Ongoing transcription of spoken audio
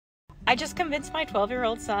I just convinced my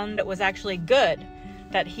 12-year-old son that it was actually good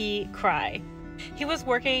that he cry. He was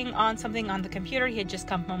working on something on the computer. He had just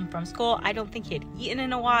come home from school. I don't think he had eaten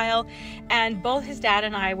in a while, and both his dad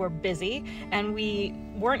and I were busy and we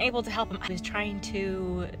weren't able to help him. He was trying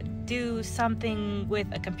to do something with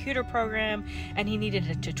a computer program and he needed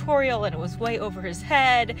a tutorial and it was way over his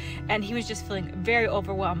head and he was just feeling very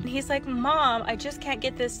overwhelmed. He's like, Mom, I just can't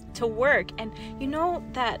get this to work. And you know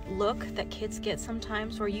that look that kids get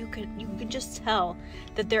sometimes where you can just tell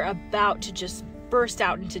that they're about to just burst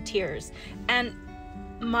out into tears. And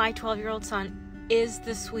my 12-year-old son is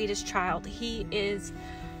the sweetest child. He is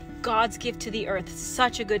God's gift to the earth,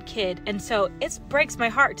 such a good kid. And so it breaks my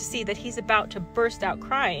heart to see that he's about to burst out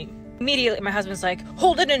crying. Immediately my husband's like,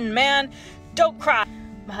 hold it in, man, don't cry.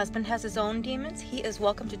 My husband has his own demons. He is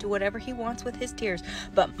welcome to do whatever he wants with his tears,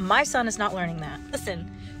 but my son is not learning that.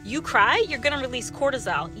 Listen, you cry, you're gonna release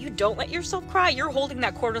cortisol. You don't let yourself cry, you're holding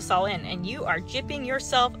that cortisol in and you are gypping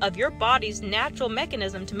yourself of your body's natural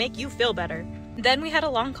mechanism to make you feel better. Then we had a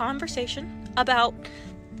long conversation about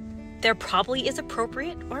there probably is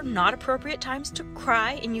appropriate or not appropriate times to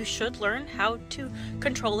cry, and you should learn how to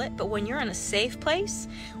control it. But when you're in a safe place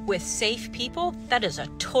with safe people, that is a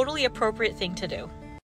totally appropriate thing to do.